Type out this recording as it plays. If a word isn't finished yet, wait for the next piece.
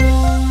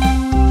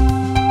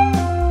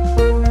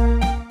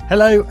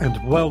Hello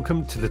and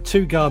welcome to the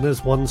Two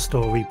Gardeners One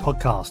Story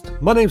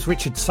podcast. My name's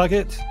Richard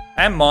Suggett.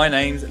 And my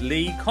name's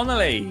Lee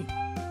Connolly.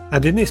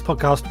 And in this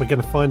podcast we're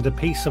going to find a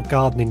piece of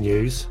gardening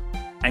news.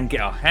 And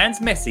get our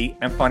hands messy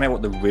and find out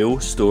what the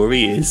real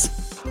story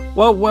is.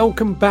 Well,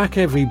 welcome back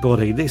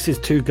everybody. This is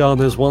Two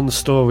Gardeners One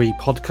Story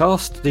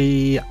podcast.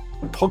 The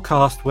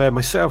podcast where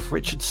myself,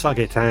 Richard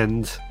Suggett,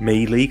 and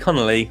me, Lee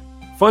Connolly,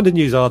 find a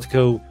news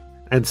article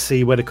and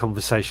see where the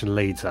conversation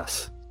leads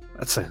us.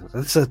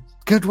 That's a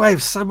good way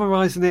of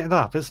summarising it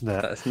up, isn't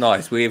it? That's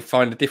nice. We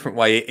find a different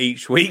way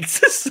each week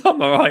to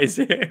summarise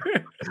it.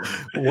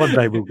 One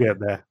day we'll get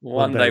there.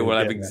 One day we'll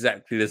have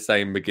exactly the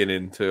same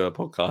beginning to a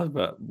podcast,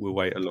 but we'll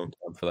wait a long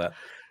time for that.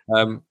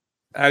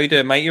 How you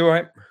doing, mate? You all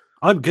right?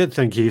 I'm good,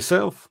 thank you.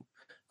 Yourself?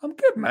 I'm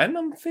good, man.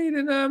 I'm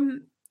feeling all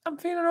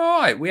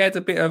right. We had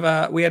a bit of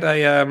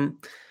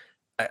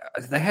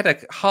they had a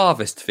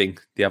harvest thing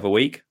the other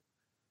week,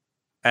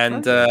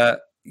 and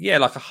yeah,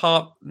 like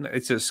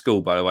it's at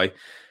school, by the way.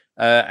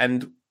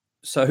 And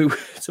so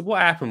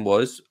what happened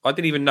was, I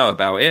didn't even know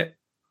about it.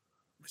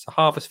 It's a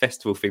harvest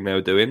festival thing they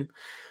were doing.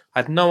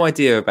 I had no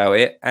idea about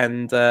it.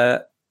 And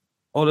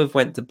Olive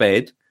went to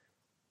bed,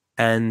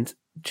 and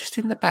just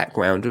in the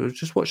background, I was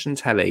just watching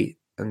telly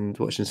and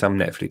watching some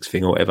Netflix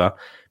thing or whatever.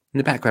 In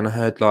the background, I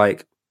heard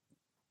like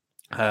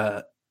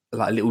a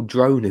little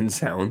droning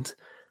sound.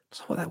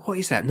 So what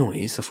is that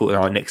noise? I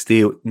thought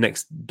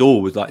next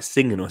door was like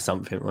singing or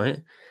something,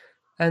 right?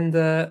 And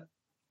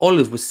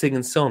Olive was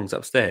singing songs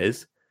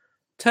upstairs.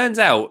 Turns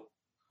out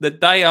the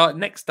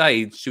next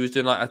day she was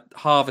doing like a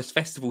harvest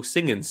festival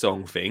singing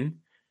song thing.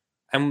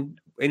 And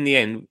in the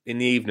end, in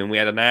the evening, we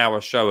had an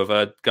hour show of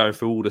her going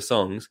through all the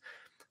songs.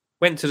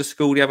 Went to the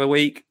school the other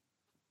week,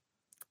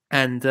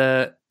 and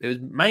it was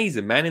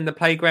amazing, man. In the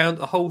playground,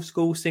 the whole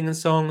school singing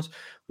songs.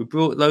 We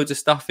brought loads of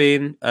stuff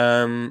in,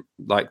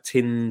 like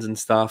tins and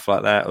stuff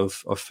like that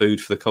of food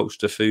for the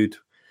culture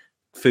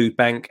food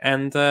bank,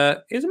 and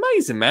it was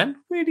amazing, man.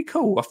 Really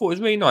cool. I thought it was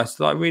really nice,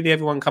 like really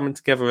everyone coming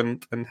together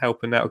and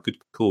helping out a good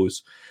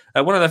cause.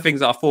 One of the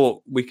things that I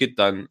thought we could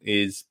done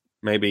is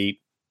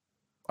maybe,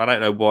 I don't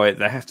know why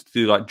they have to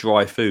do like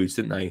dry foods,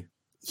 didn't they?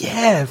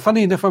 Yeah,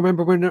 funny enough, I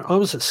remember when I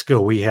was at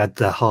school, we had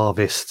the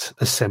harvest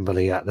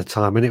assembly at the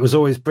time, and it was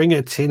always bring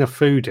a tin of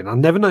food in. I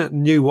never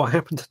knew what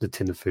happened to the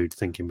tin of food,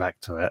 thinking back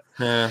to it.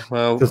 Yeah,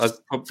 well,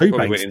 food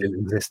banks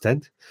didn't exist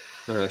then.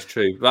 No, that's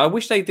true. But I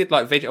wish they did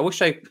like veg. I wish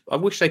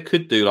they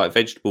could do like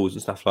vegetables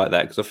and stuff like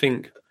that, because I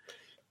think,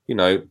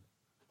 there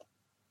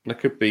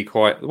could be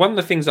quite. One of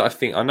the things that I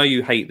think, I know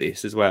you hate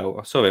this as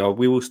well. Sorry,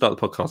 we will start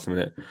the podcast in a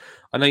minute.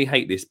 I know you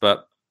hate this,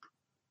 but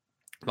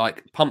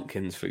like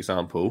pumpkins, for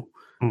example.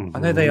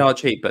 I know they are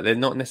cheap, but they're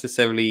not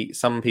necessarily.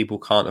 Some people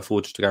can't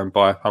afford just to go and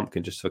buy a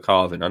pumpkin just for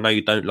carving. I know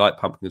you don't like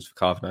pumpkins for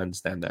carving. I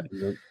understand that,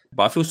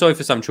 but I feel sorry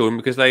for some children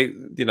because they,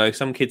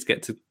 some kids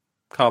get to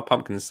carve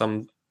pumpkins,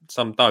 some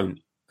don't,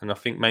 and I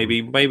think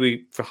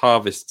maybe for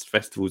harvest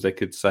festivals they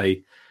could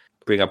say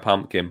bring a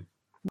pumpkin.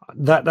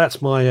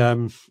 That's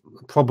my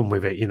problem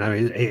with it.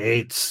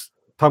 It's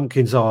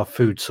pumpkins are a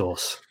food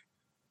source,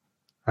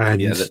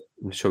 and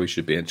I'm sure we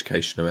should be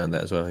education around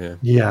that as well.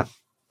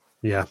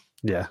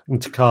 Yeah,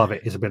 and to carve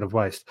it is a bit of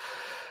waste.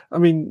 I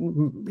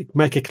mean,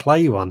 make a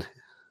clay one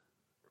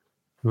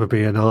would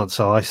be an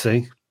answer, I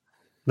see.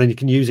 Then you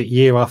can use it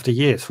year after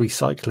year. It's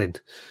recycling.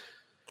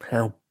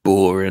 How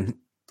boring.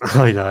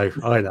 I know.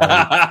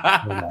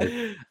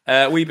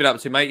 What you been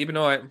up to, mate? You been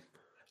all right?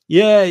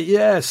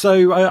 Yeah.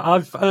 So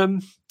I've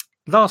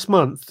last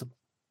month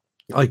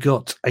I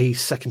got a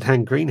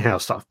second-hand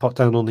greenhouse that I've popped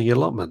down on the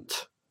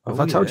allotment. Have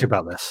I told you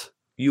about this?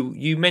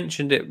 You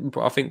mentioned it,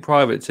 I think,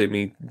 private to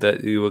me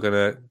that you were going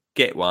to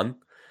get one.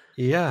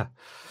 Yeah.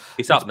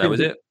 It's up now, is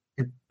it?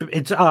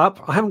 It's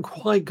up. I haven't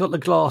quite got the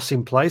glass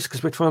in place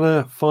because we're trying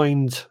to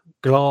find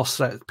glass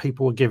that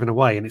people are giving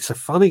away, and it's a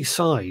funny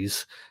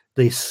size,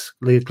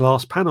 the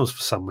glass panels,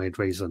 for some weird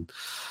reason.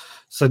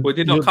 So it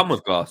did not come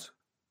with glass?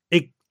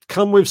 It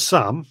come with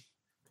some,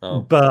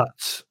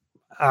 but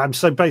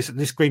so basically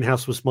this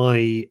greenhouse was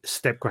my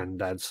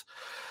step-granddad's,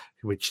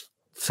 which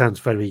sounds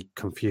very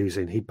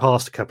confusing. He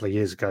passed a couple of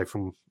years ago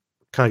from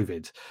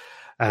COVID,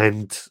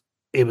 and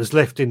it was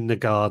left in the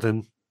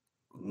garden.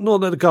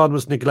 Not that the garden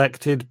was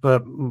neglected,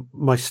 but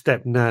my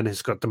step-nan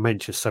has got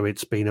dementia, so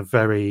it's been a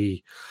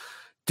very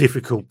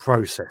difficult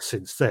process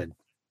since then.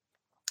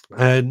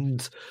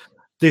 And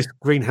this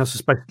greenhouse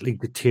has basically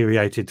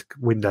deteriorated.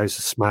 Windows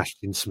are smashed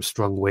in some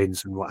strong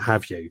winds and what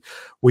have you.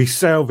 We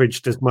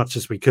salvaged as much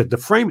as we could. The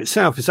frame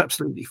itself is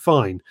absolutely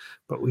fine,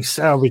 but we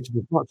salvaged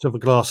as much of the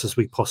glass as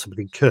we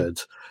possibly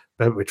could.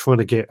 But we're trying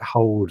to get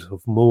hold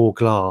of more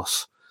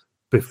glass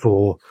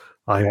before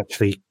I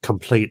actually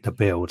complete the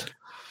build.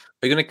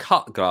 Are you going to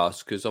cut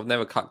glass? Because I've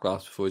never cut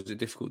glass before. Is it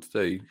difficult to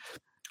do?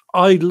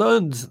 I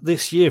learned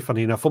this year,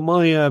 funny enough, on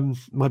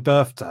my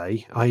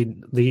birthday,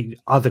 the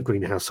other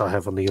greenhouse I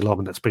have on the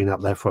allotment that's been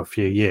up there for a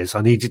few years,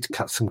 I needed to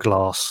cut some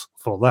glass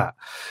for that.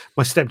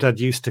 My stepdad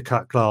used to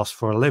cut glass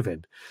for a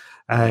living.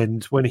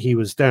 And when he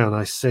was down,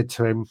 I said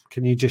to him,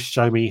 can you just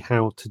show me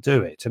how to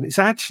do it? And it's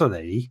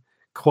actually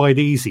quite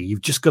easy.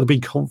 You've just got to be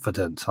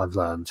confident, I've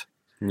learned.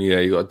 Yeah,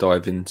 you got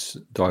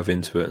to dive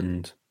into it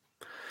and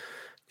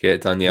get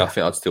it done. Yeah, I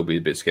think I'd still be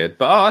a bit scared.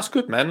 But that's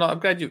good, man. Like, I'm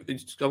glad you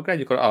got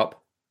it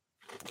up.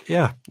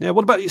 Yeah.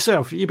 What about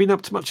yourself? Have you been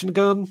up to much in the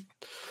garden?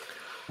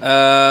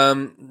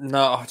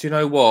 No. Do you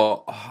know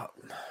what?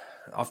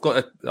 I've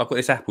got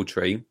this apple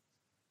tree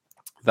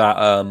that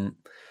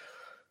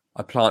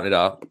I planted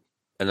up,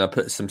 and I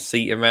put some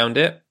seat around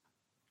it.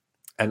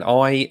 And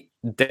I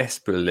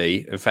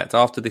desperately, in fact,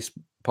 after this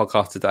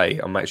podcast today,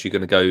 I'm actually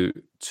going to go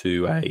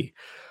to a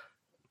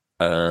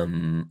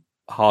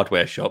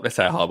hardware shop. Let's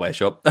say a hardware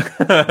shop,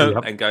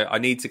 and go. I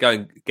need to go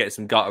and get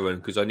some gutter in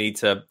because I need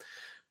to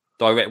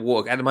direct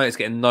water. At the moment, it's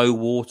getting no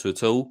water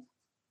at all,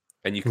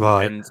 and you can.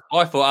 Right. And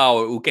I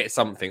thought, it will get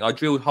something. I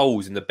drilled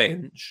holes in the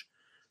bench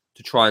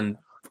to try and.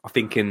 I'm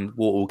thinking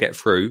water will get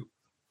through.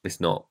 It's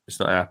not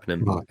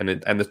happening, right.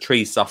 and the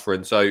tree's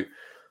suffering. So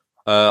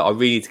I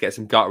really need to get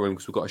some gutter in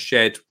because we've got a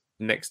shed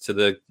next to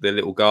the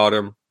little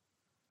garden.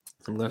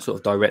 I'm going to sort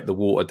of direct the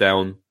water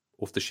down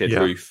off the shed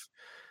roof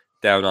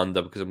down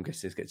under because I'm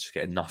guessing it's just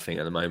getting nothing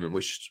at the moment.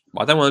 Which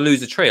I don't want to lose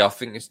the tree. I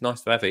think it's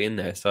nice to have it in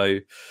there. So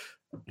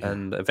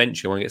and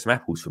eventually I want to get some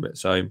apples from it.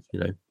 So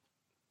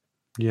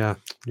Yeah.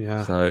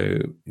 So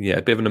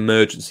a bit of an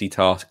emergency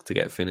task to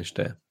get finished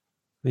there.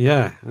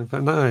 Yeah,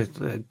 but no,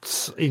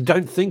 you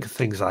don't think of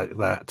things like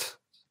that.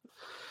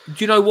 Do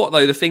you know what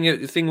though? The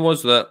thing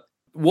was that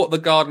what the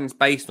garden's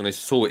based on is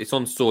soil. It's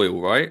on soil,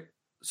 right?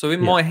 So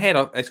in my head,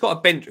 it's got a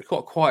bench. It's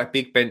got quite a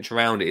big bench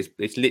around it.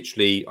 It's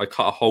literally I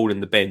cut a hole in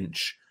the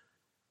bench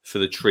for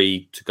the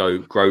tree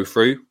to grow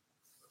through.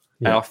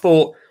 Yeah. And I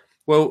thought,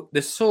 well,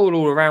 there's soil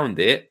all around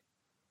it.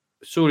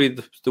 Surely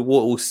the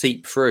water will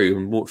seep through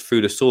and walk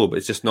through the soil, but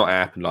it's just not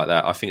happened like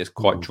that. I think it's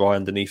quite dry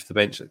underneath the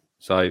bench.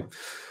 So.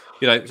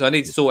 So I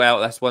need to sort out.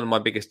 That's one of my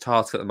biggest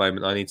tasks at the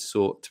moment. I need to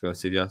sort, to be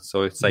honest with you.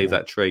 So I save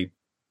that tree.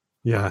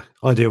 Yeah,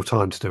 ideal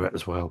time to do it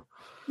as well.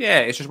 Yeah,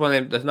 it's just one of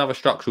them. There's another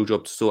structural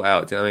job to sort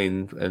out. Do you know what I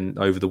mean? And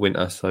over the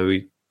winter, so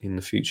in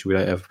the future we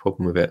don't have a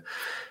problem with it.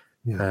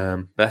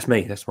 Yeah. But that's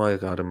me. That's my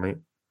garden, mate.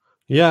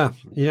 Yeah.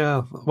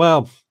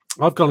 Well,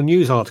 I've got a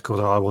news article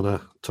that I want to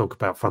talk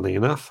about. Funny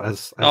enough,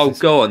 as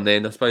go on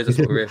then. I suppose that's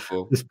what we're here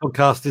for. This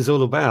podcast is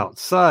all about.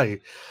 So.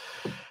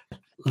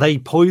 They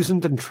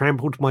poisoned and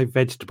trampled my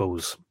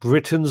vegetables.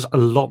 Britain's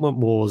allotment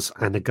wars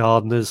and the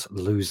gardeners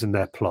losing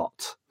their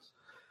plot.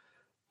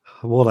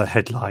 What a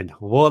headline.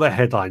 What a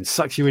headline.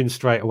 Sucks you in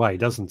straight away,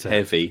 doesn't it?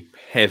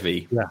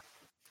 Heavy. Yeah.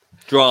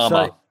 Drama.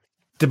 So,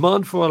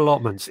 demand for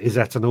allotments is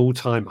at an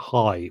all-time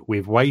high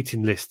with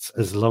waiting lists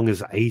as long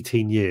as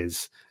 18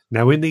 years.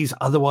 Now, in these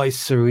otherwise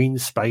serene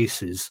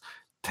spaces,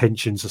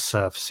 tensions are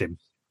surfacing.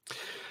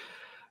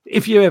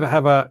 If you ever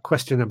have a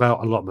question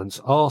about allotments,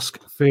 ask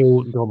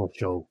Phil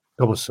Gomersall,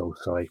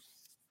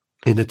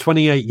 in the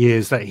 28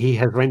 years that he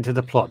has rented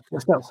a plot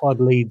just outside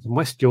Leeds in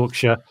West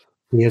Yorkshire,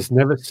 he has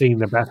never seen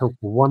the battle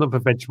for one of the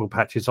vegetable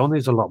patches on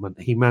his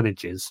allotment he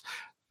manages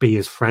be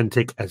as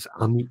frantic, as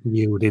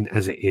unyielding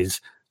as it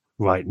is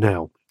right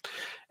now.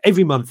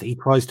 Every month he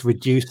tries to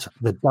reduce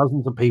the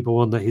dozens of people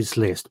on his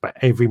list, but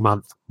every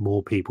month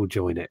more people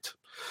join it.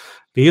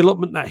 The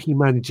allotment that he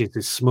manages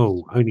is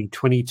small, only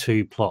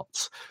 22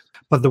 plots.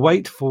 But the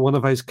wait for one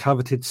of those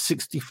coveted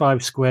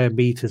 65 square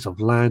metres of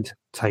land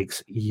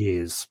takes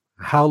years.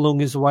 How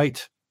long is the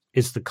wait?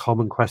 Is the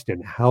common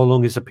question. How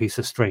long is a piece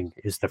of string?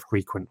 Is the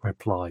frequent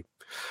reply.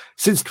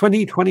 Since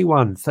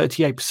 2021,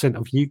 38%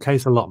 of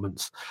UK's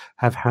allotments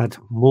have had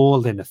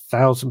more than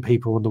 1,000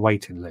 people on the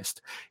waiting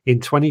list. In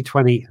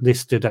 2020,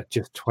 this stood at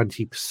just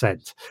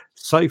 20%.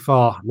 So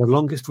far, the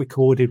longest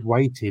recorded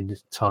waiting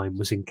time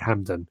was in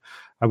Camden.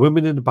 A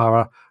woman in the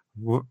borough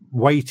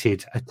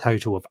waited a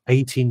total of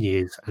 18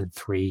 years and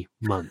 3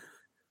 months.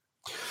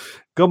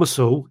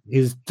 Gomersall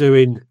is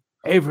doing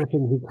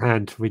everything he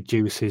can to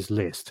reduce his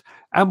list.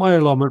 At my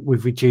allotment,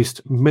 we've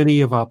reduced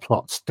many of our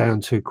plots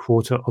down to a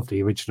quarter of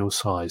the original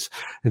size,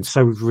 and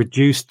so we've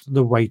reduced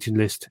the waiting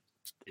list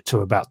to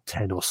about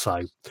 10 or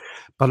so.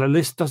 But the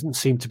list doesn't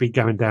seem to be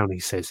going down, he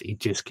says. It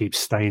just keeps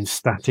staying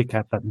static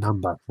at that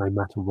number, no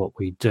matter what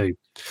we do.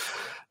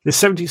 The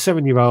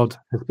 77-year-old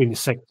has been a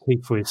secretary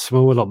for his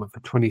small allotment for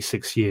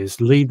 26 years,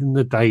 leading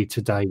the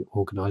day-to-day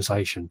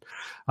organisation.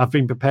 I've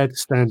been prepared to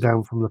stand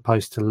down from the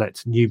post to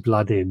let new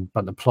blood in,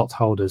 but the plot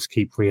holders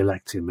keep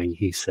re-electing me,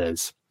 he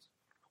says.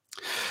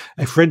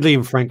 A friendly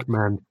and frank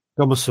man,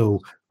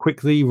 Gomersall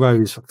quickly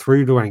rose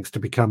through the ranks to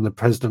become the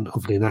president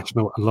of the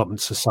National Allotment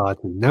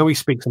Society. Now he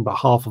speaks on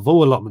behalf of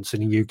all allotments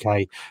in the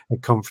UK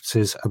at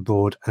conferences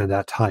abroad and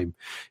at home.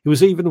 He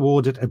was even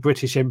awarded a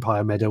British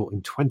Empire Medal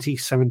in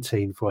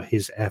 2017 for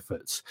his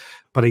efforts.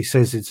 But he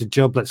says it's a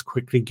job that's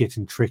quickly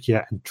getting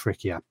trickier and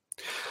trickier.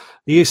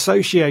 The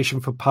Association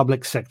for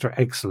Public Sector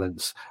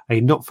Excellence, a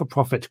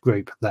not-for-profit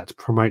group that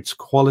promotes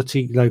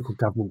quality local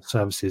government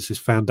services, has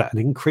found that an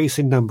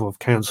increasing number of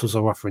councils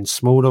are offering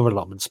smaller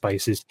allotment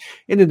spaces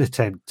in an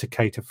attempt to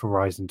cater for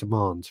rising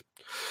demand.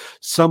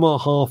 Some are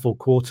half or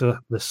quarter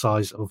the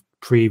size of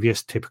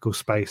previous typical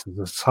spaces,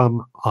 and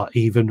some are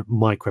even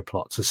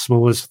microplots as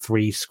small as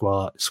 3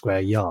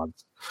 square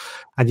yards.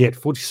 And yet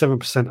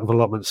 47% of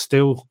allotments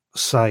still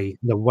say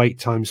the wait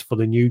times for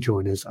the new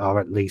joiners are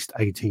at least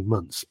 18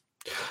 months.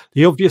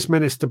 The obvious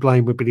menace to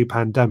blame would be the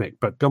pandemic,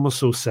 but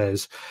Gomersall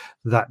says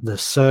that the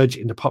surge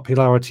in the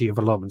popularity of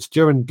allotments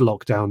during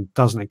lockdown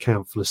doesn't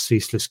account for the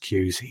ceaseless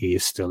queues he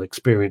is still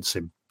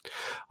experiencing.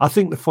 I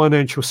think the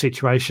financial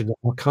situation that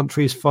our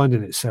country is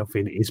finding itself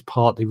in is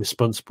partly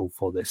responsible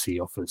for this, he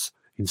offers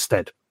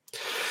instead.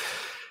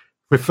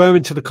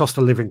 Referring to the cost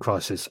of living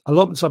crisis,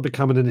 allotments are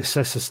becoming a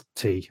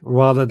necessity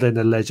rather than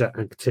a leisure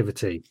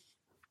activity.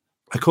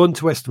 According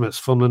to estimates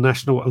from the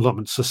National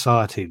Allotment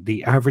Society,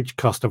 the average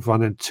cost of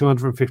running a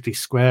 250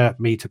 square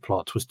metre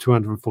plot was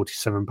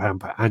 £247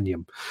 per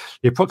annum.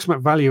 The approximate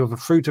value of a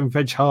fruit and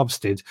veg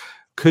harvested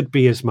could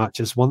be as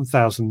much as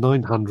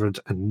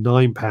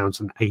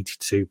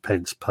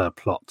 £1,909.82 per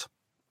plot.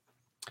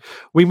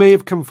 We may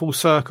have come full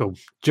circle.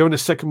 During the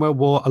Second World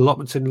War,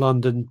 allotments in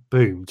London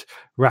boomed.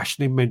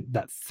 Rationing meant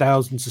that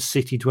thousands of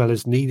city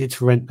dwellers needed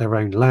to rent their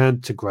own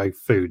land to grow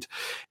food.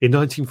 In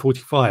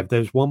 1945, there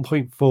was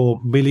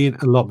 1.4 million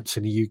allotments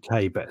in the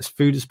UK, but as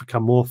food has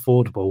become more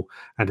affordable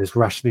and as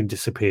rationing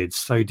disappeared,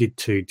 so did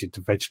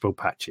the vegetable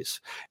patches.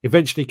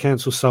 Eventually,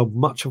 council sold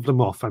much of them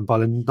off, and by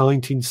the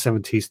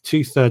 1970s,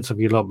 2/3 of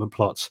the allotment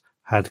plots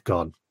had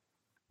gone.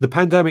 The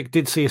pandemic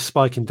did see a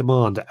spike in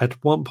demand. At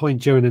one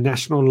point during a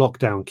national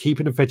lockdown,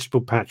 keeping a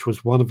vegetable patch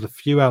was one of the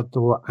few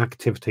outdoor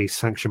activities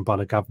sanctioned by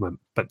the government.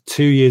 But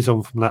 2 years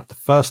on from that, the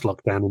first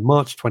lockdown in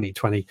March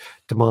 2020,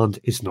 demand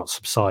is not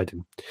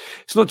subsiding.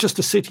 It's not just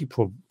a city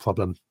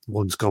problem,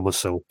 warns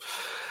Gomersall.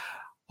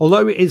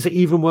 Although it is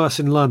even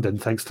worse in London,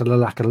 thanks to the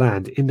lack of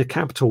land, in the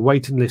capital,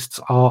 waiting lists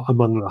are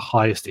among the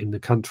highest in the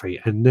country.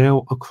 And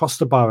now across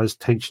the boroughs,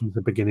 tensions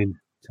are beginning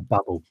to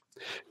bubble.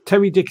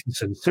 Terry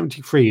Dickinson,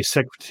 73, is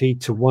secretary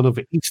to one of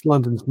East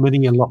London's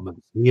many allotments.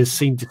 He has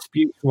seen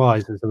disputes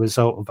rise as a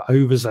result of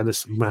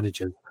overzealous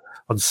managers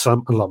on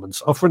some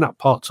allotments, offering up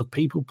parts of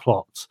people's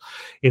plots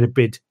in a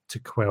bid to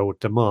quell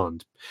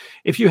demand.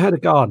 If you had a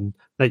garden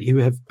that you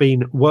have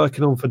been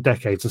working on for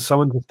decades and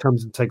someone just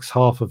comes and takes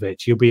half of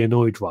it, you'll be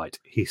annoyed, right?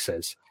 He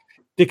says.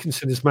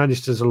 Dickinson has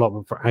managed his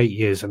allotment for 8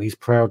 years and he's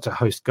proud to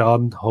host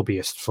garden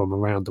hobbyists from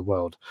around the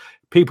world.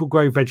 People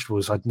grow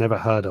vegetables I'd never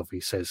heard of, he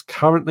says.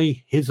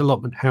 Currently, his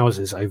allotment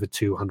houses over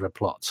 200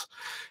 plots.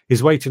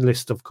 His waiting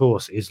list, of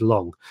course, is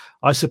long.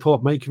 I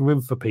support making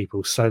room for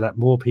people so that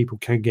more people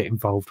can get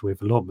involved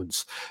with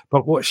allotments.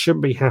 But what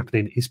shouldn't be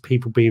happening is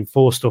people being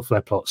forced off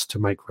their plots to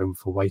make room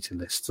for waiting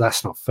lists.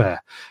 That's not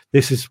fair.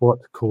 This is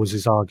what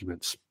causes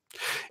arguments.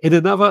 In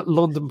another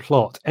London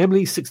plot,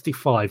 Emily,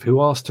 65,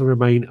 who asked to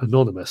remain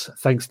anonymous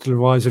thanks to the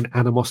rising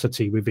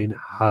animosity within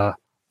her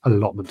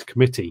allotment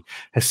committee,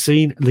 has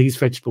seen these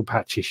vegetable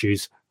patch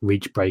issues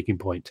reach breaking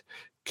point.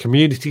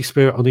 Community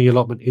spirit on the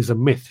allotment is a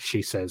myth,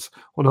 she says.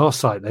 On our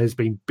site, there's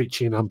been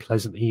bitchy and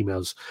unpleasant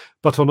emails,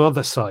 but on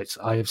other sites,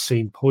 I have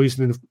seen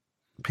poisoning of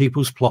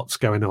people's plots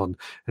going on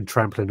and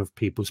trampling of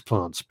people's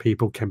plants.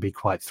 People can be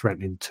quite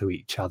threatening to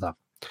each other.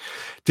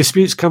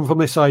 Disputes come from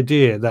this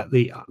idea that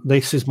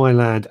this is my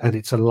land and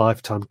it's a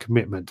lifetime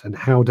commitment, and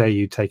how dare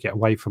you take it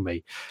away from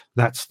me?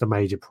 That's the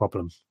major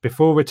problem.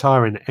 Before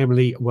retiring,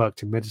 Emily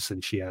worked in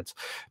medicine, she adds,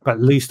 but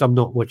at least I'm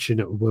not watching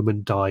a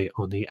woman die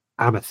on the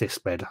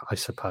amethyst bed, I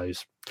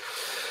suppose.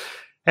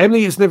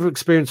 Emily has never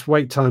experienced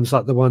wait times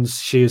like the ones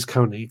she is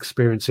currently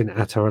experiencing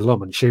at her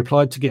allotment. She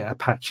applied to get a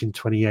patch in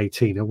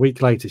 2018. A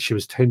week later, she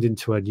was tending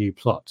to her new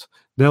plot.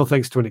 Now,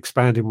 thanks to an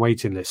expanding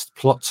waiting list,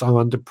 plots are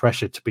under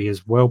pressure to be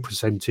as well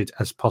presented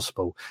as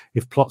possible.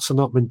 If plots are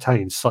not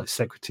maintained, site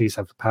secretaries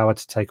have the power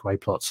to take away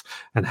plots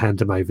and hand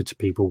them over to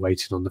people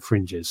waiting on the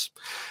fringes.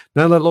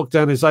 Now that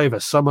lockdown is over,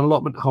 some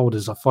allotment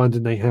holders are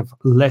finding they have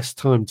less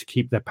time to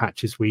keep their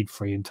patches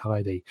weed-free and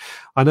tidy.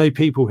 I know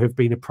people who have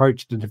been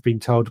approached and have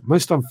been told,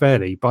 most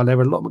unfairly, by their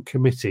allotment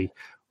committee,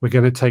 we're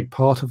going to take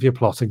part of your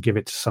plot and give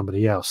it to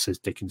somebody else, says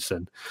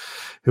Dickinson,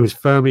 who is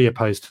firmly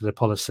opposed to the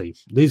policy.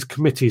 These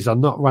committees are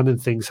not running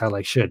things how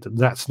they should.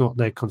 That's not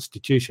their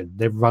constitution.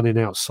 They're running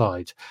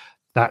outside.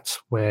 That's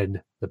when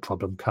the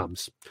problem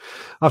comes.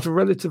 After a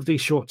relatively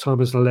short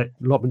time as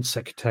allotment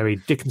secretary,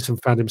 Dickinson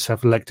found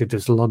himself elected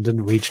as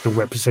London regional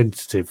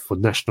representative for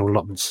National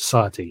Allotment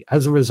Society.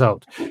 As a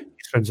result, he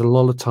spends a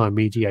lot of time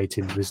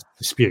mediating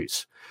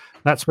disputes.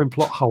 That's when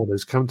plot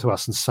holders come to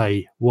us and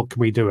say, what can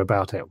we do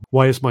about it?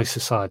 Why has my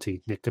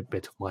society nicked a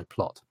bit of my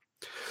plot?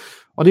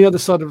 On the other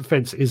side of the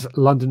fence is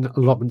London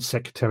Allotment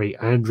Secretary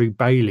Andrew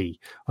Bailey.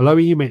 Although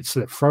he admits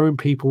that throwing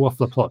people off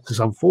the plots is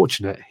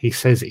unfortunate, he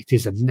says it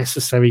is a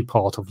necessary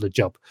part of the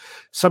job.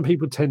 Some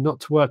people tend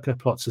not to work their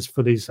plots as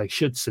fully as they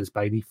should, says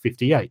Bailey,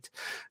 58.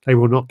 They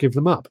will not give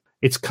them up.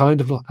 It's kind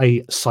of like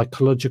a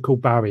psychological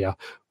barrier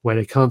where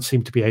they can't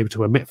seem to be able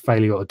to admit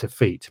failure or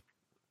defeat.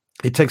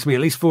 It takes me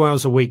at least 4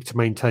 hours a week to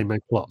maintain my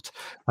plot.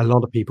 A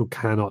lot of people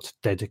cannot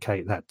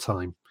dedicate that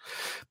time.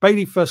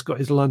 Bailey first got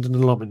his London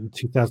allotment in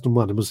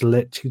 2001 and was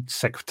elected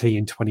secretary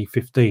in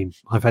 2015.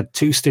 I've had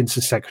 2 stints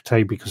as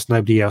secretary because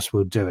nobody else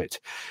will do it.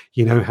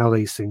 You know how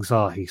these things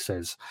are, he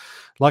says.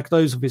 Like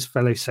those of his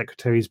fellow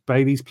secretaries,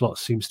 Bailey's plot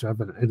seems to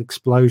have an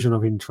explosion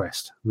of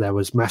interest. There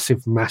was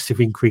massive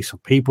increase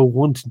of people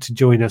wanting to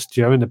join us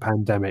during the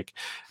pandemic,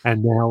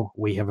 and now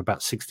we have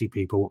about 60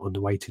 people on the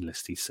waiting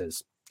list, he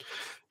says.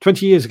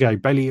 20 years ago,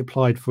 Bailey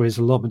applied for his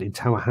allotment in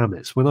Tower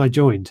Hamlets. When I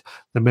joined,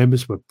 the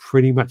members were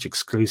pretty much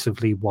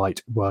exclusively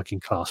white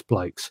working-class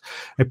blokes,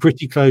 a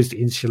pretty closed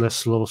insular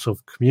sort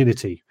of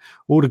community.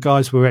 All the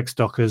guys were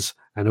ex-dockers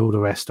and all the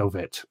rest of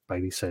it,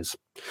 Bailey says.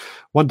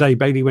 One day,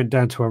 Bailey went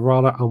down to a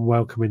rather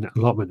unwelcoming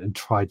allotment and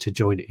tried to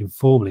join it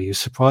informally. He was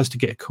surprised to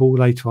get a call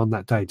later on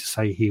that day to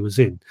say he was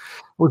in.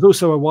 I was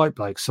also a white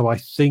bloke, so I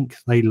think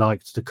they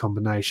liked the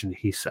combination,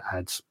 he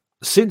adds.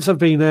 Since I've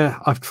been there,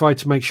 I've tried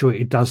to make sure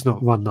it does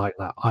not run like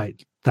that,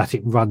 that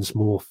it runs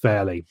more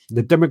fairly.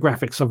 The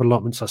demographics of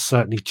allotments are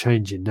certainly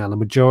changing. Now, the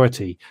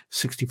majority,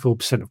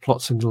 64% of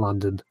plots in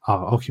London,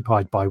 are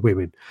occupied by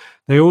women.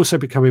 They are also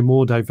becoming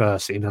more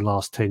diverse in the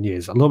last 10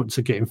 years. Allotments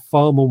are getting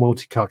far more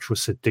multicultural,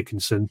 said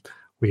Dickinson.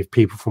 We have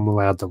people from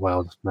around the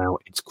world now.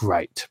 It's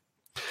great.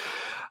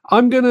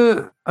 I'm going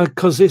to,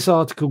 because this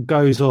article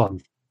goes on.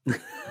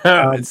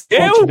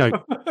 Still?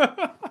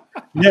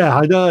 Yeah,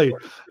 I know.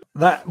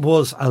 That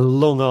was a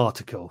long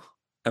article.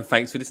 And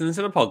thanks for listening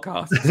to the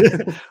podcast.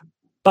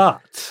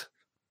 But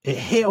it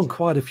hit on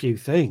quite a few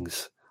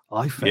things,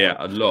 I felt. Yeah,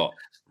 a lot.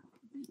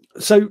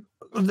 So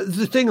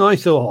the thing I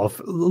thought of,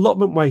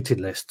 allotment waiting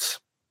lists.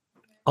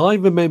 I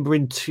remember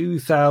in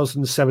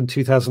 2007,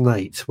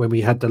 2008, when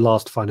we had the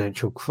last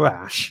financial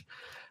crash,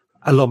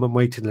 allotment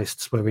waiting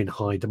lists were in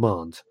high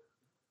demand.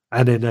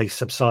 And then they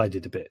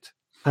subsided a bit.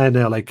 And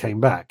now they came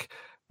back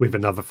with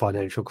another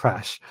financial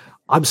crash.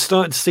 I'm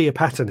starting to see a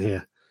pattern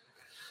here.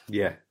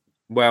 Yeah,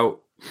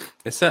 well,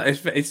 it's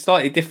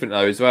slightly different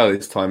though as well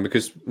this time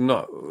because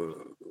not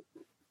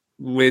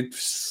with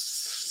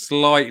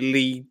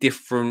slightly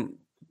different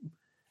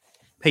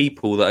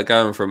people that are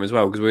going from as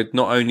well because we're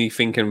not only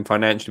thinking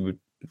financially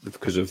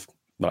because of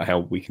like how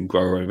we can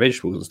grow our own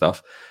vegetables and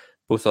stuff,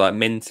 but also like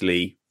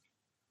mentally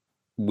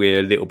we're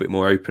a little bit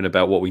more open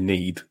about what we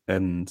need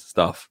and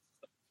stuff.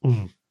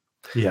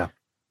 Yeah,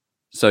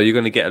 so you're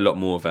going to get a lot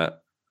more of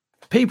that.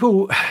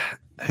 People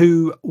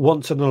who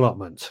want an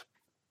allotment.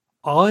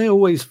 I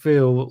always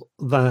feel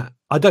that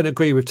I don't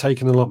agree with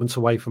taking allotments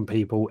away from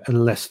people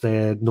unless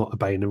they're not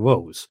obeying the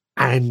rules.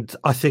 And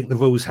I think the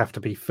rules have to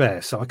be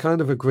fair. So I kind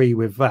of agree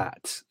with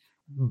that.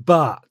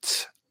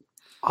 But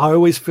I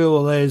always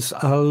feel there's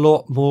a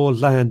lot more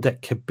land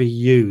that could be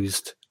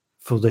used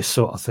for this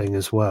sort of thing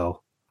as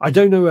well. I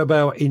don't know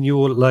about in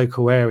your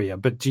local area,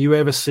 but do you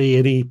ever see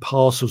any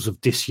parcels of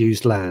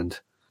disused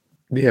land?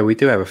 Yeah, we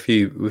do have a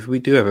few. We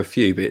do have a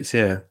few bits,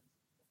 yeah.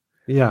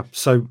 Yeah,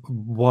 so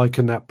why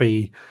can that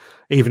be,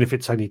 even if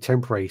it's only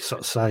temporary,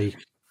 sort of say,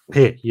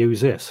 here,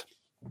 use this?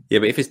 Yeah,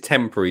 but if it's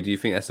temporary, do you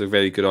think that's a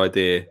very good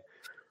idea?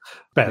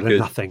 Better than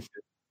nothing.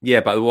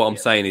 Yeah, but what I'm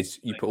saying is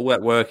you put all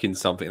that work in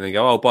something and then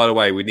go, oh, by the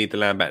way, we need the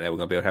land back there. We're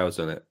going to build a house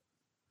on it.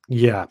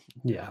 Yeah.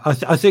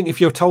 I think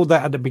if you're told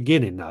that at the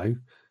beginning, though.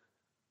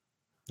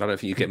 I don't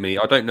think you get many.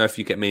 I don't know if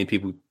you get many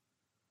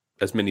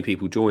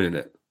people joining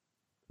it.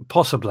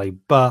 Possibly,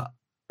 but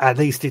at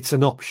least it's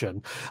an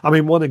option. I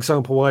mean, one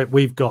example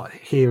we've got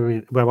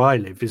here where I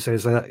live is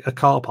there's a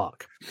car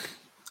park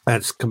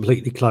that's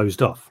completely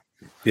closed off.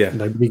 Yeah.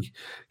 Nobody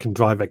can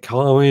drive a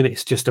car in.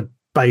 It's just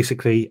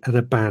basically an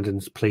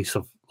abandoned piece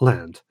of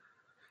land,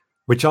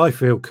 which I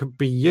feel could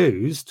be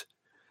used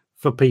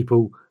for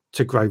people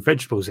to grow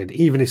vegetables in,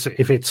 even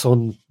if it's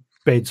on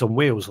beds on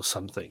wheels or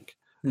something.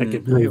 They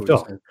get moved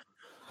off.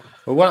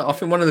 Well, I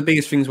think one of the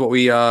biggest things what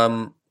we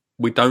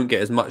don't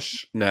get as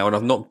much now, and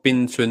I've not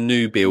been to a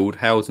new build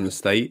housing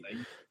estate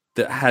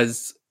that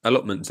has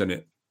allotments in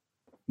it.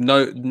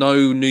 No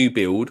new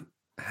build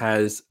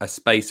has a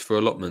space for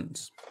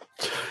allotments.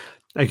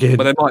 Again,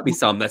 but there might be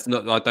some. That's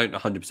not. I don't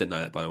 100% know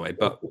that, by the way.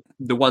 But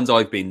the ones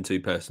I've been to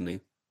personally,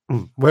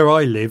 where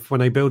I live, when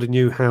they build a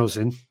new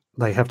housing,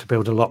 they have to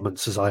build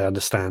allotments, as I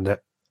understand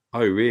it. Oh,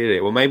 really?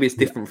 Well, maybe it's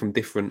different from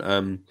different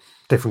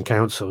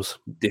councils.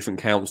 Different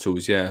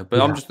councils, yeah.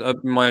 But I'm just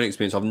my own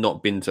experience. I've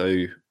not been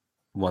to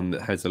one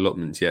that has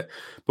allotments yet.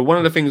 But one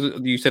of the things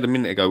that you said a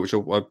minute ago, which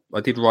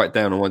I did write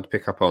down, I wanted to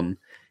pick up on,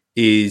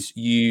 is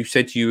you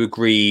said you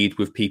agreed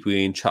with people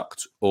being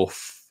chucked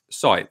off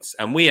sites.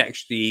 And we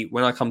actually,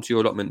 when I come to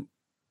your allotment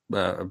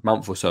a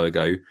month or so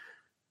ago,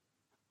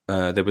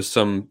 there was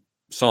some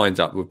signs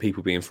up with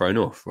people being thrown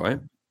off, right?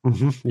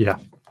 Mm-hmm. Yeah.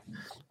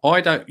 I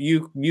don't.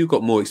 You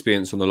got more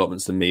experience on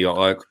allotments than me.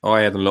 I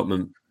had an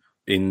allotment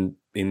in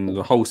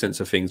the whole sense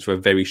of things for a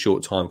very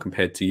short time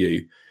compared to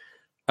you.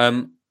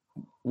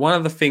 One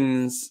of the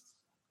things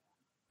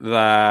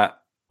that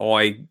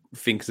I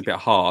think is a bit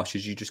harsh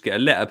is you just get a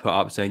letter put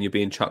up saying you're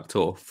being chucked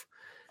off.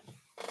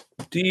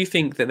 Do you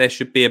think that there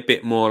should be a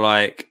bit more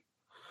like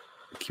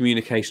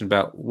communication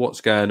about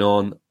what's going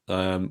on?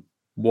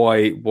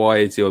 Why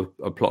is there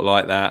a plot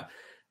like that?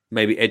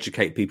 maybe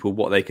educate people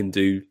what they can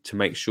do to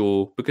make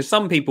sure, because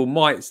some people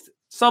might,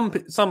 some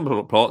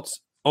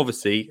plots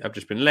obviously have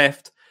just been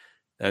left,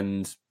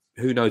 and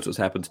who knows what's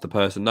happened to the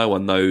person? No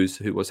one knows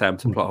what's happened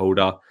to the plot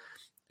holder.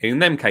 In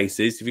them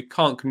cases, if you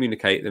can't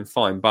communicate, then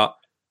fine. But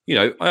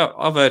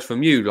I've heard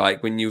from you,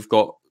 like when you've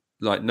got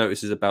like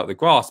notices about the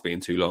grass being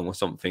too long or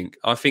something.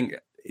 I think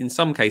in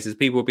some cases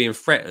people are being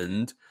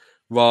threatened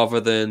rather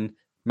than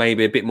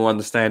maybe a bit more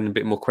understanding, a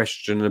bit more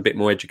question, a bit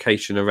more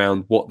education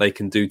around what they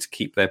can do to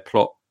keep their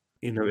plot,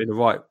 in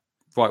the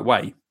right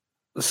way.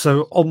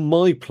 So on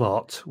my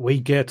plot, we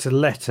get a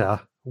letter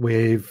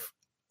with,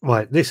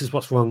 right, this is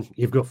what's wrong.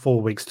 You've got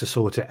 4 weeks to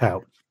sort it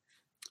out.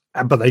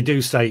 But they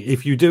do say,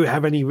 if you do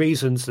have any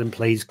reasons, then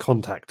please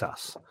contact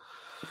us.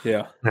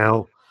 Yeah.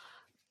 Now,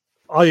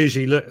 I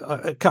usually look,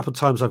 a couple of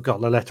times I've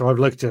gotten a letter, I've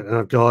looked at it and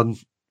I've gone,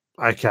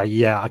 okay,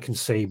 yeah, I can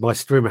see my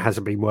streamer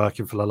hasn't been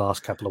working for the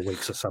last couple of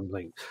weeks or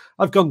something.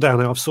 I've gone down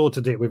there, I've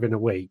sorted it within a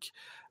week,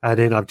 and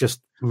then I've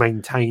just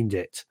maintained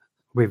it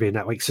within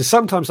that week. So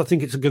sometimes I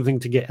think it's a good thing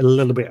to get a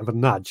little bit of a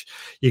nudge.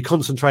 You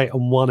concentrate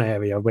on one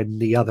area when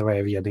the other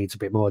area needs a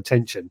bit more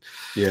attention.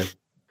 Yeah.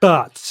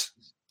 But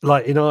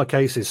like in our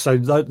cases, so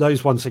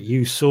those ones that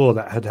you saw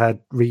that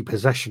had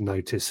repossession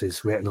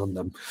notices written on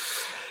them,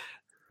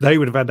 they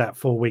would have had that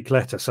 4 week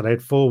letter. So they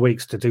had 4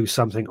 weeks to do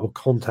something or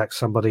contact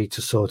somebody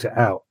to sort it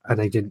out. And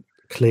they didn't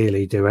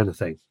clearly do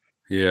anything.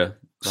 Yeah.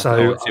 So I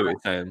see what you're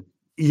saying.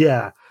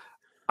 Yeah.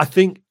 I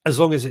think as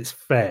long as it's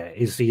fair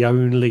is the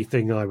only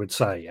thing I would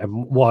say.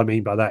 And what I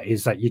mean by that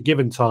is that you're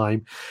given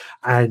time,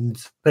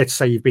 and let's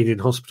say you've been in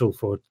hospital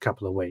for a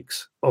couple of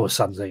weeks or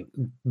something,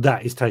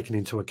 that is taken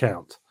into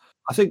account.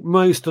 I think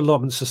most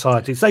allotment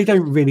societies, they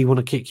don't really want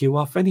to kick you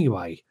off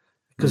anyway,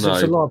 because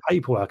it's a lot of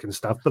paperwork and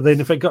stuff. But then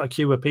if they've got a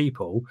queue of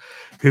people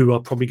who are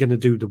probably going to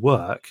do the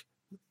work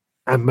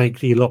and make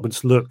the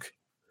allotments look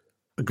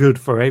good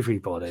for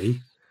everybody,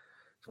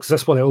 because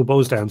that's what it all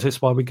boils down to.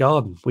 It's why we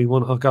garden. We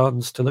want our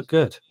gardens to look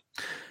good.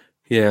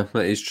 Yeah,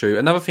 that is true.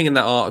 Another thing in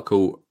that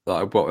article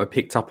that I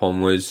picked up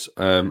on was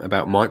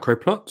about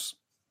microplots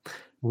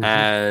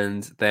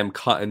and them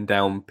cutting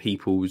down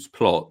people's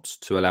plots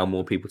to allow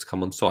more people to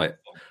come on site.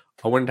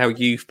 I wondered how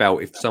you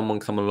felt if someone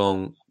come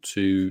along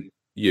to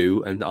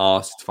you and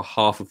asked for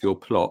half of your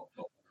plot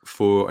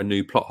for a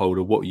new plot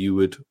holder, what you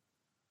would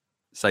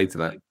say to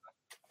that.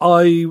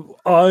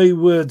 I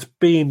would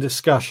be in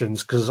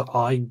discussions, because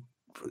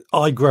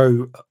I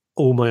grow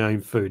all my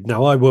own food.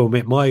 Now, I will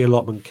admit my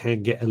allotment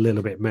can get a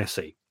little bit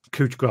messy.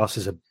 Couch grass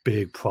is a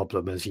big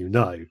problem, as you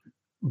know,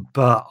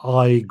 but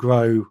I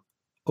grow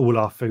all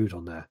our food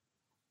on there.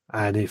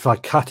 And if I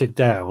cut it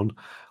down,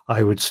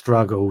 I would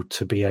struggle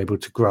to be able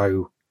to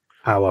grow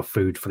our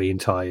food for the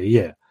entire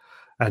year.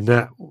 And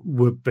that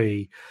would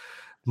be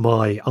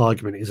my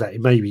argument, is that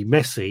it may be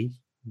messy,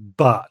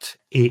 but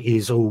it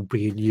is all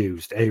being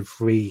used.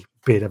 Every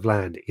bit of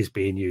land is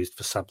being used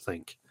for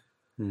something.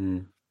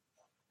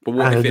 But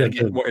what if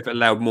it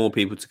allowed more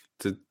people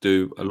to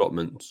do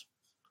allotments?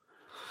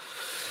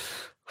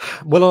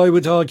 Well, I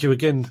would argue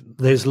again,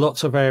 there's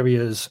lots of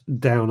areas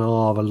down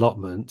our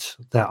allotment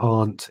that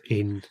aren't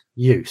in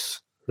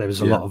use.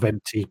 There's a lot of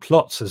empty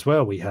plots as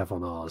well we have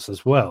on ours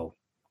as well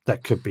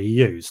that could be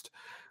used.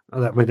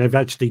 I mean, they've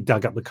actually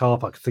dug up the car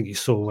park. I think you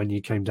saw when you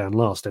came down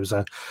last.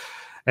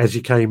 As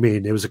you came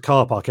in, there was a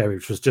car park area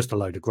which was just a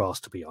load of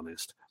grass, to be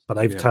honest. But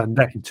they've turned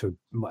that into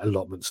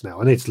allotments now,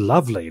 and it's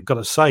lovely. I've got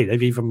to say,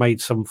 they've even made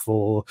some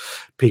for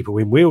people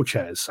in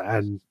wheelchairs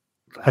and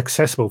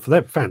accessible for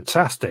them.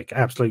 Fantastic,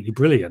 absolutely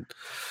brilliant.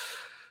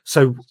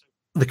 So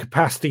the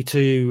capacity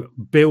to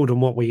build on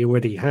what we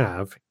already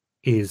have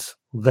is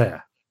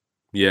there.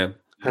 Yeah.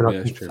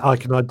 And I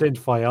can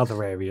identify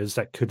other areas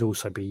that could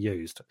also be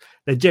used.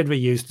 They're generally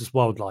used as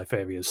wildlife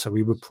areas, so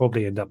we would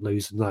probably end up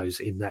losing those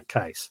in that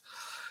case.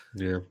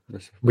 Yeah.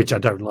 Which I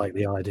don't like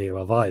the idea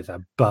of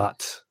either,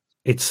 but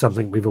it's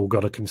something we've all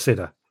got to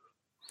consider.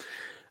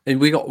 And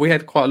we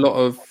had quite a lot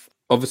of,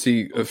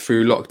 obviously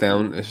through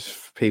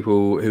lockdown,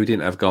 people who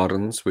didn't have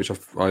gardens, which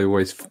I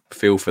always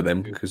feel for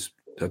them, because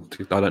I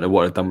don't know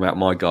what I've done about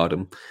my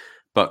garden,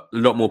 but a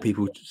lot more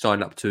people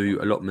signed up to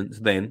allotments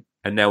then,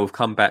 and now we've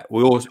come back.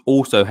 We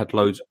also had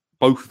loads,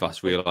 both of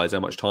us realised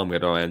how much time we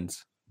had on our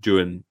hands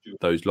during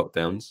those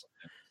lockdowns,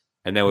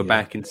 and now we're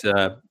back into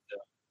a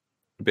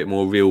bit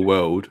more real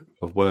world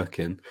of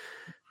working,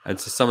 and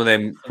so some of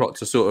them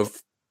plots are sort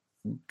of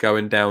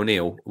going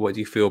downhill. What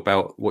do you feel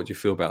about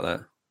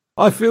that?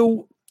 I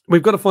feel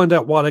we've got to find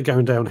out why they're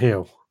going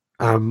downhill.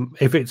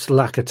 If it's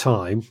lack of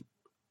time,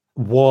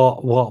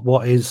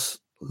 what is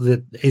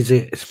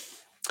it?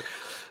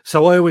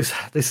 So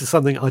this is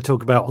something I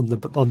talk about on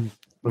the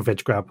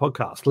Veg Ground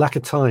podcast. Lack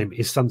of time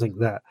is something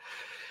that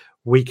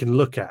we can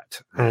look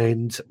at,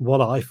 and what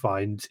I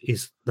find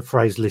is the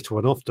phrase "little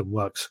and often"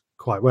 works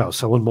quite well.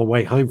 So on my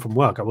way home from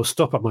work, I will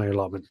stop at my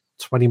allotment,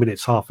 20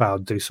 minutes, half hour,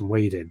 do some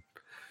weeding.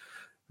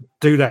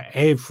 Do that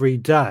every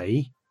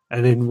day,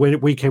 and then when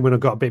I've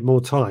got a bit more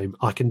time,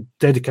 I can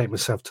dedicate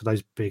myself to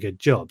those bigger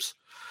jobs.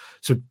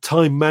 So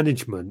time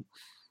management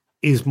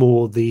is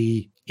more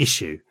the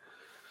issue.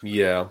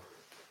 Yeah.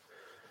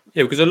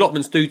 Yeah, because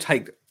allotments do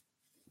take.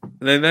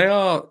 They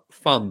are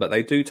fun, but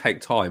they do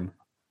take time.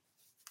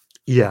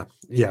 Yeah.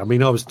 I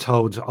mean, I was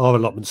told our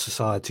allotment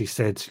society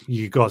said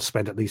you got to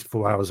spend at least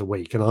 4 hours a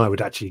week, and I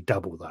would actually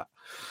double that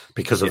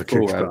because of the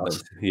couch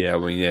grass. Yeah, I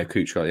mean,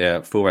 couch grass.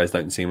 Yeah, 4 hours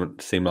don't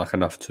seem like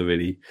enough to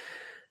really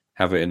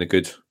have it in a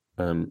good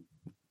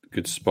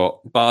spot.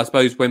 But I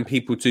suppose when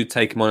people do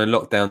take them on in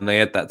lockdown, they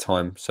had that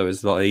time, so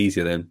it's a lot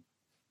easier then.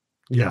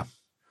 Yeah.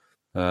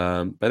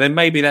 But then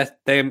maybe that's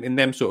them in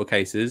them sort of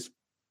cases.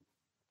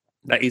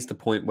 That is the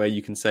point where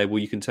you can say, well,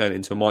 you can turn it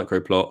into a micro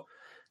plot,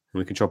 and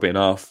we can chop it in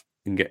half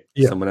and get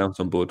someone else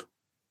on board.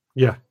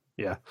 Yeah.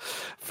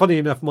 Funny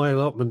enough, my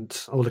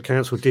allotment or the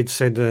council did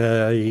send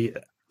a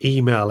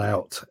email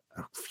out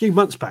a few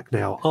months back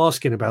now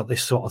asking about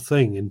this sort of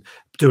thing and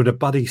doing a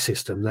buddy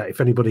system that if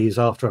anybody is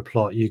after a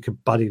plot, you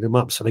could buddy them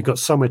up so they got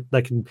somewhere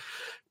they can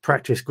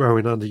practice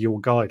growing under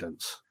your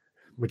guidance,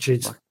 which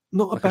is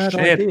not a bad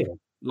idea.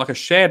 Like a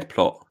shared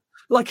plot.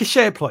 Like a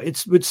shared plot.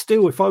 It would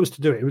still, if I was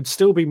to do it, it would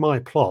still be my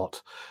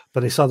plot,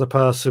 but this other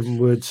person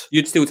would.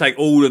 You'd still take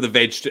all of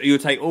the you'd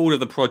take all of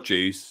the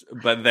produce,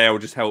 but they'll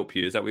just help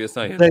you. Is that what you're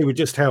saying? They would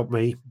just help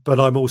me, but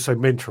I'm also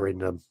mentoring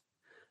them.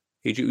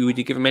 Would you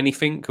give them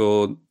anything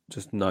or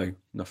just no,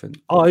 nothing?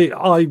 It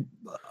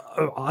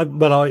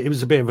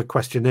was a bit of a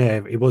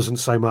questionnaire. It wasn't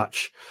so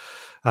much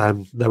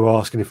they were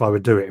asking if I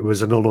would do it. It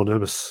was an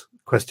anonymous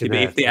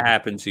questionnaire. If it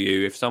happened to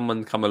you, if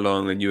someone come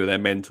along and you were their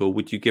mentor,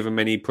 would you give them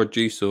any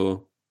produce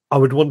or? I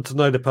would want to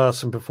know the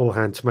person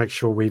beforehand to make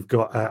sure we've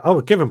got. I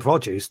would give them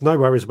produce, no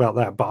worries about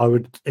that. But I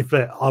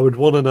would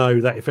want to know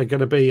that if they're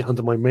going to be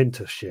under my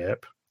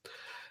mentorship,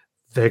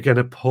 they're going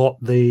to put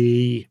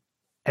the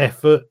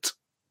effort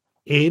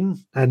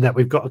in, and that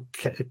we've got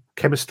a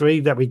chemistry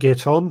that we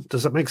get on.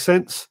 Does that make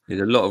sense?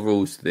 There's a lot of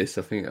rules to this.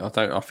 I think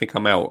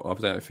I'm out. I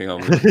don't think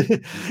I'm.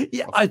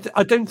 Yeah, I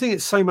don't think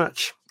it's so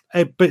much,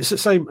 but it's the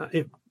same.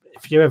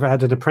 If you ever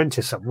had an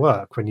apprentice at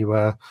work when you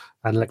were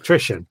an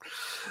electrician.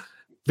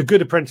 The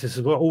good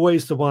apprentices were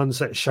always the ones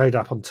that showed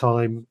up on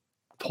time,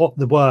 put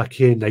the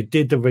work in, they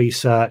did the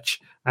research,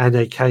 and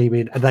they came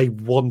in and they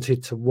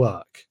wanted to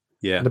work.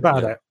 Yeah. And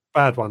the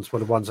bad ones were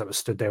the ones that were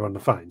stood there on the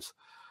phones.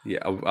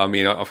 Yeah, I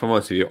mean, if I'm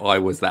honest with you, I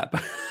was that.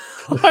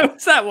 I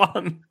was that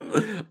one.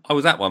 I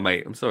was that one,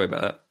 mate. I'm sorry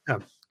about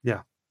that.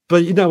 Yeah.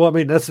 But you know what I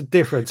mean? That's a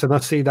difference. And I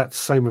see that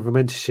same with a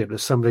mentorship. That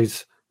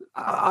somebody's,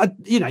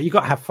 you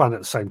got to have fun at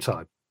the same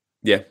time.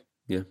 Yeah.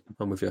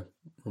 I'm with you.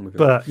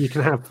 But you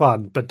can have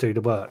fun, but do the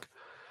work.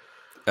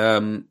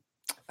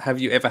 Have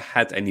you ever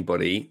had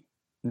anybody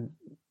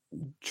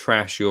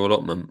trash your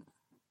allotment?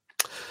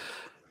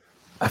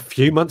 A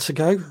few months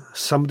ago,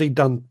 somebody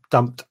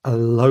dumped a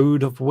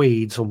load of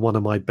weeds on one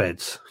of my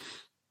beds.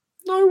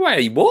 No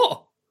way!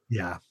 What?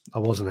 Yeah, I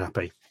wasn't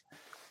happy.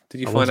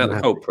 Did you find out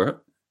the culprit?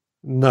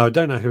 No, I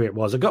don't know who it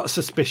was. I got a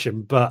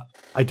suspicion, but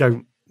I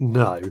don't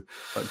know.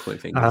 Don't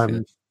point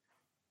fingers.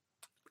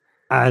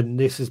 And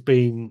this has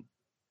been.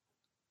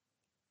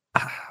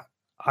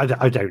 I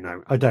don't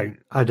know. I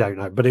don't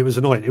know. But it was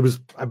annoying. It was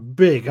a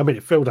big. I mean,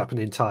 it filled up an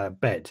entire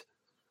bed,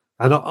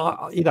 and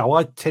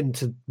I tend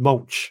to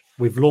mulch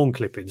with lawn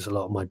clippings a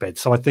lot on my bed,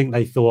 so I think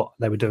they thought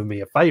they were doing me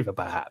a favour,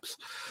 perhaps.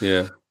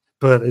 Yeah.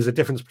 But there's a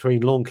difference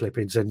between lawn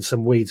clippings and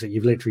some weeds that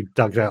you've literally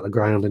dug out of the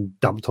ground and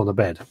dumped on a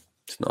bed.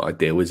 It's not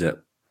ideal, is it?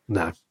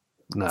 No.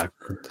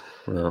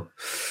 Well,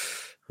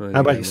 how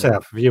about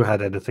yourself? Have you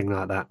had anything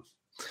like that?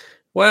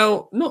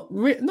 Well, not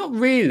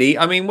really.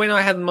 I mean, when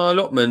I had my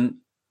allotment,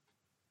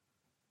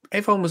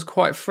 everyone was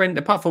quite friendly,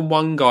 apart from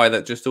one guy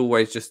that just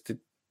always just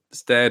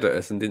stared at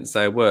us and didn't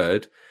say a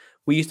word.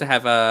 We used to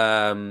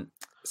have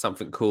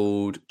something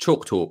called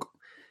chalk talk.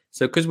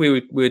 So because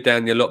we were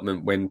down the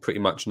allotment when pretty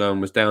much no one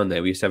was down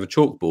there, we used to have a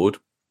chalkboard.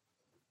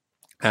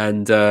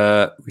 And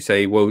we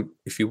say, well,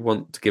 if you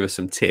want to give us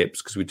some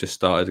tips, because we just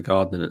started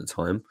gardening at the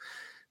time,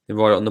 then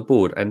write it on the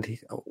board. And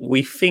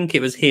we think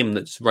it was him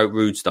that just wrote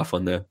rude stuff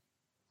on there.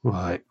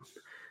 Right.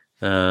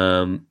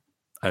 And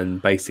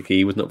basically,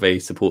 he was not very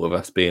supportive of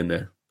us being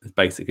there.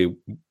 Basically,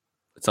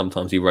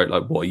 sometimes he wrote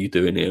like, "What are you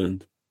doing here?"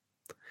 And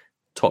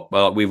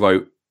we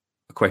wrote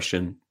a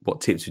question: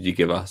 "What tips would you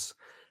give us?"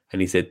 And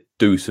he said,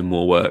 "Do some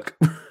more work."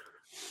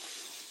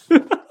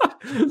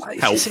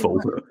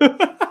 Helpful.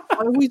 I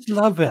always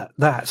love it,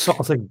 that sort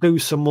of thing. Do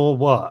some more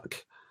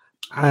work,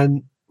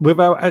 and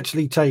without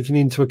actually taking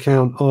into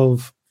account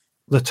of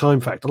the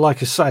time factor.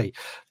 Like I say,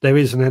 there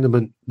is an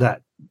element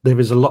that there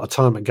is a lot of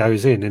time that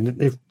goes in,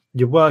 and if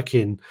you're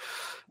working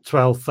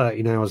 12,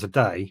 13 hours a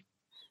day.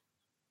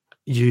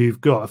 You've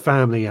got a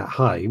family at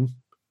home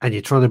and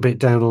you're trying to bit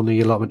down on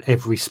the allotment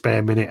every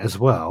spare minute as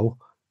well.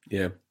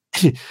 Yeah.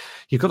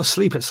 You've got to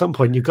sleep at some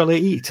point. You've got to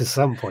eat at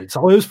some point.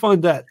 So I always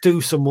find that do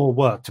some more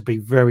work to be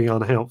very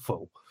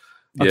unhelpful.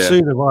 I'd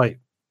sooner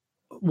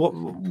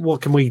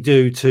what can we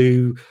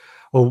do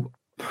or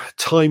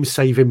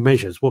time-saving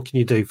measures? What can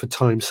you do for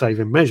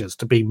time-saving measures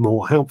to be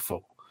more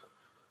helpful?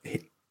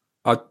 It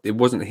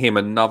wasn't him,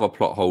 another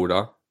plot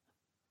holder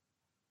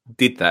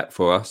did that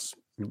for us.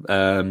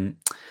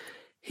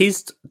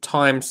 His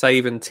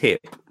time-saving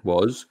tip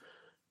was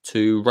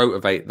to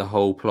rotivate the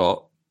whole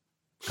plot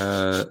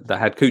that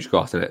had couch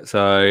grass in it.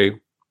 So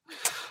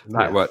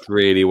that worked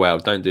really well.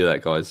 Don't do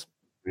that, guys.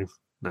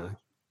 No.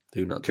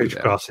 Do not do that.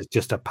 Couch grass is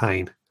just a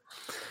pain.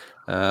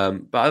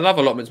 But I love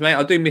allotments, mate.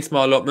 I do miss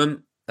my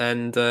allotment.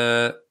 And,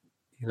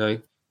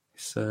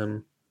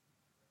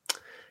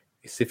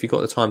 it's if you've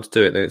got the time to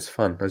do it, then it's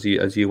fun, as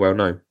you well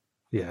know.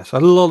 Yes, a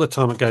lot of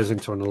time it goes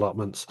into an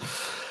allotments.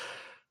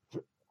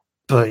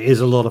 But it is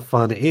a lot of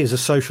fun. It is a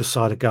social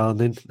side of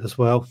gardening as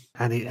well.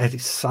 And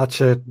it's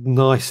such a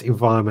nice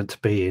environment to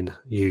be in,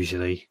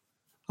 usually.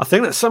 I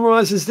think that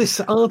summarises this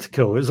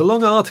article. It was a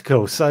long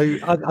article. So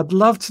I'd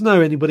love to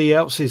know anybody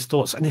else's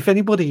thoughts. And if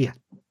anybody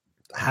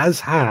has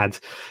had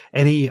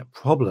any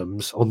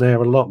problems on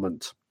their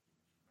allotment,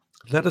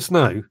 let us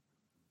know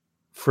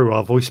through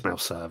our voicemail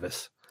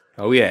service.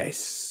 Oh,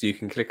 yes. You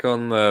can click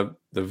on the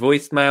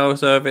voicemail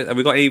service. Have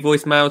we got any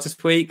voicemails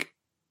this week?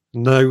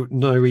 No,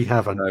 we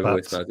haven't. No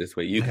voicemails this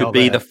week. You could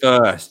be the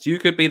first. You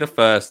could be the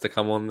first to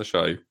come on the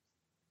show.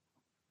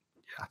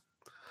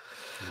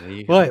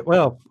 Yeah. Right.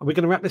 Well, are we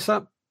going to wrap this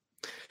up?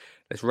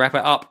 Let's wrap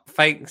it up.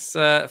 Thanks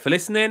for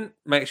listening.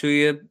 Make sure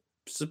you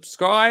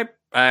subscribe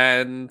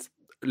and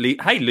leave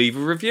a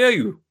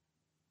review.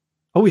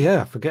 Oh,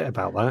 yeah. Forget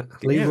about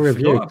that. Leave a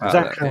review.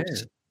 That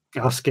helps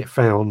us get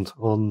found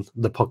on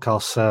the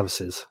podcast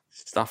services.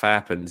 Stuff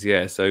happens,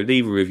 yeah. So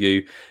leave a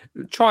review.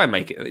 Try and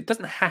make it. It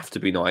doesn't have to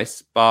be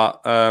nice, but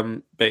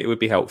it would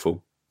be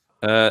helpful.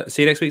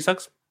 See you next week,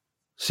 Suggs.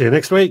 See you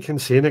next week, and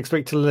see you next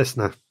week to the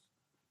listener.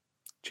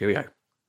 Cheerio.